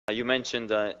You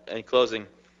mentioned in closing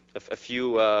a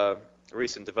few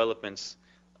recent developments,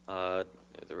 the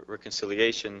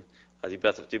reconciliation,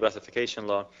 de-Baathification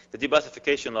law. The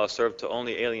de-Baathification law served to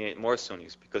only alienate more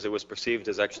Sunnis because it was perceived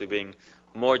as actually being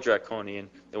more draconian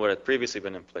than what had previously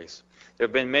been in place. There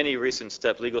have been many recent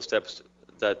legal steps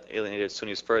that alienated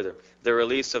Sunnis further. The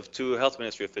release of 2 health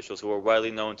ministry officials who were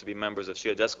widely known to be members of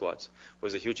Shia death squads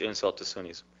was a huge insult to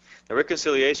Sunnis. The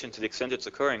reconciliation, to the extent it's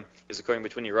occurring, is occurring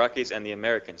between Iraqis and the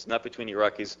Americans, not between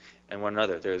Iraqis and one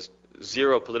another. There's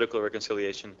zero political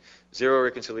reconciliation, zero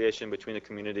reconciliation between the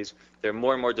communities. They're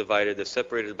more and more divided. They're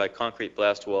separated by concrete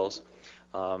blast walls.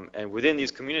 And within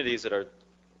these communities that are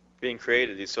being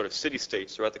created, these sort of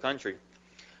city-states throughout the country,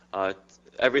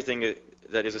 everything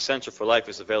that is essential for life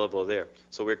is available there.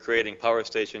 So we're creating power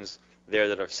stations there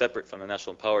that are separate from the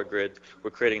national power grid.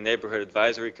 We're creating neighborhood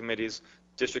advisory committees,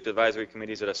 district advisory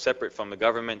committees that are separate from the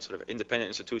government, sort of independent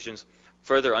institutions,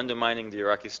 further undermining the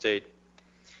Iraqi state.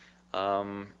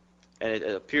 And it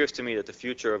appears to me that the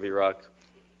future of Iraq,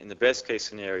 in the best case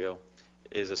scenario,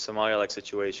 is a Somalia-like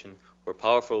situation where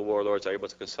powerful warlords are able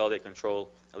to consolidate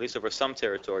control, at least over some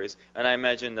territories. And I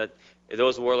imagine that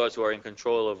those warlords who are in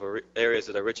control of areas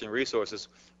that are rich in resources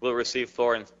will receive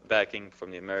foreign backing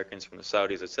from the Americans, from the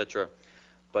Saudis, etc.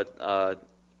 But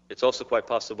it's also quite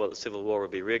possible that the civil war will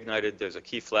be reignited. There's a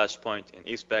key flashpoint in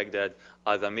East Baghdad,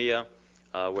 Adhamiyah,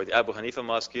 where the Abu Hanifa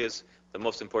Mosque is, the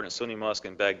most important Sunni mosque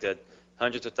in Baghdad.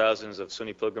 Hundreds of thousands of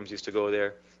Sunni pilgrims used to go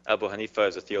there. Abu Hanifa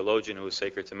is a theologian who is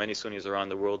sacred to many Sunnis around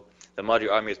the world. The Mahdi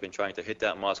army has been trying to hit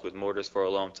that mosque with mortars for a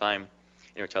long time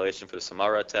in retaliation for the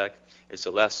Samarra attack. It's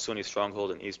the last Sunni stronghold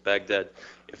in East Baghdad.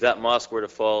 If that mosque were to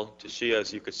fall to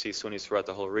Shias, you could see Sunnis throughout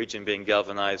the whole region being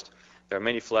galvanized. There are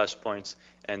many flashpoints,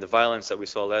 and the violence that we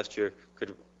saw last year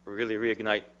could really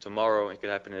reignite tomorrow. It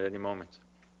could happen at any moment.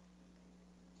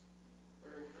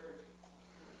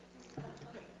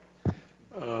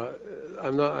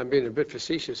 I'm being a bit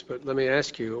facetious, but let me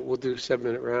ask you, we'll do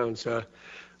 7-minute rounds.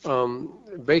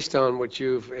 Based on what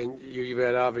you've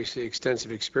had obviously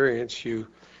extensive experience,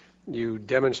 you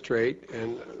demonstrate,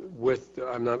 and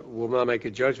will not make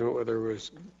a judgment whether it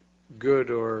was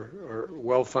good or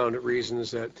well-founded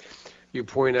reasons, that you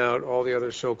point out all the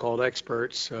other so-called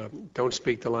experts don't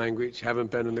speak the language, haven't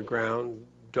been on the ground,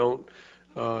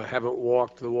 haven't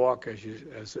walked the walk,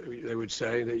 as they would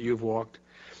say, that you've walked.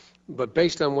 But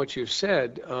based on what you've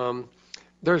said,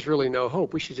 there's really no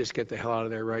hope. We should just get the hell out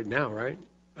of there right now, right?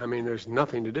 I mean, there's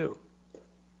nothing to do.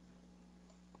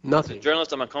 Nothing. As a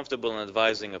journalist, I'm uncomfortable in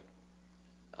advising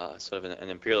sort of an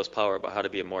imperialist power about how to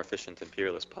be a more efficient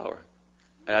imperialist power.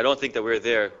 And I don't think that we're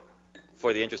there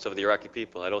for the interest of the Iraqi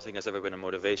people. I don't think that's ever been a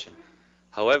motivation.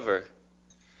 However,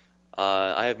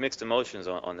 I have mixed emotions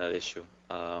on that issue.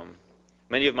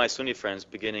 Many of my Sunni friends,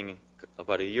 beginning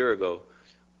about a year ago,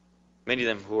 many of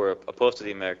them who were opposed to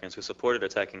the Americans, who supported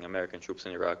attacking American troops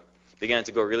in Iraq, began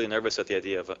to go really nervous at the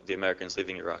idea of the Americans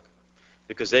leaving Iraq,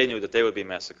 because they knew that they would be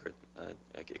massacred.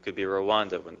 It could be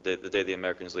Rwanda the day the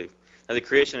Americans leave. Now, the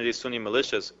creation of these Sunni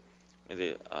militias,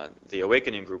 the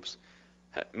awakening groups,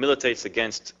 militates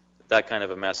against that kind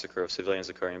of a massacre of civilians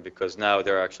occurring, because now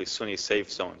there are actually Sunni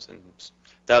safe zones, and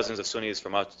thousands of Sunnis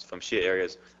from Shia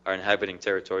areas are inhabiting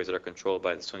territories that are controlled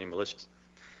by the Sunni militias.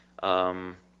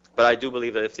 But I do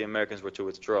believe that if the Americans were to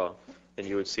withdraw, then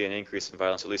you would see an increase in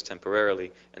violence, at least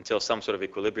temporarily, until some sort of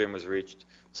equilibrium was reached.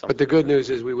 But the good news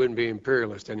is we wouldn't be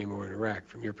imperialist anymore in Iraq,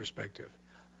 from your perspective.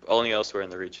 Only elsewhere in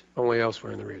the region. Only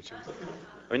elsewhere in the region.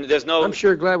 I mean, there's no. I'm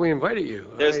sure glad we invited you.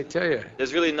 I tell you.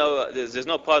 There's really there's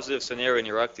no positive scenario in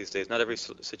Iraq these days. Not every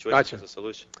situation Gotcha. is a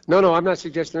solution. No, I'm not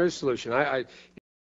suggesting there is a solution.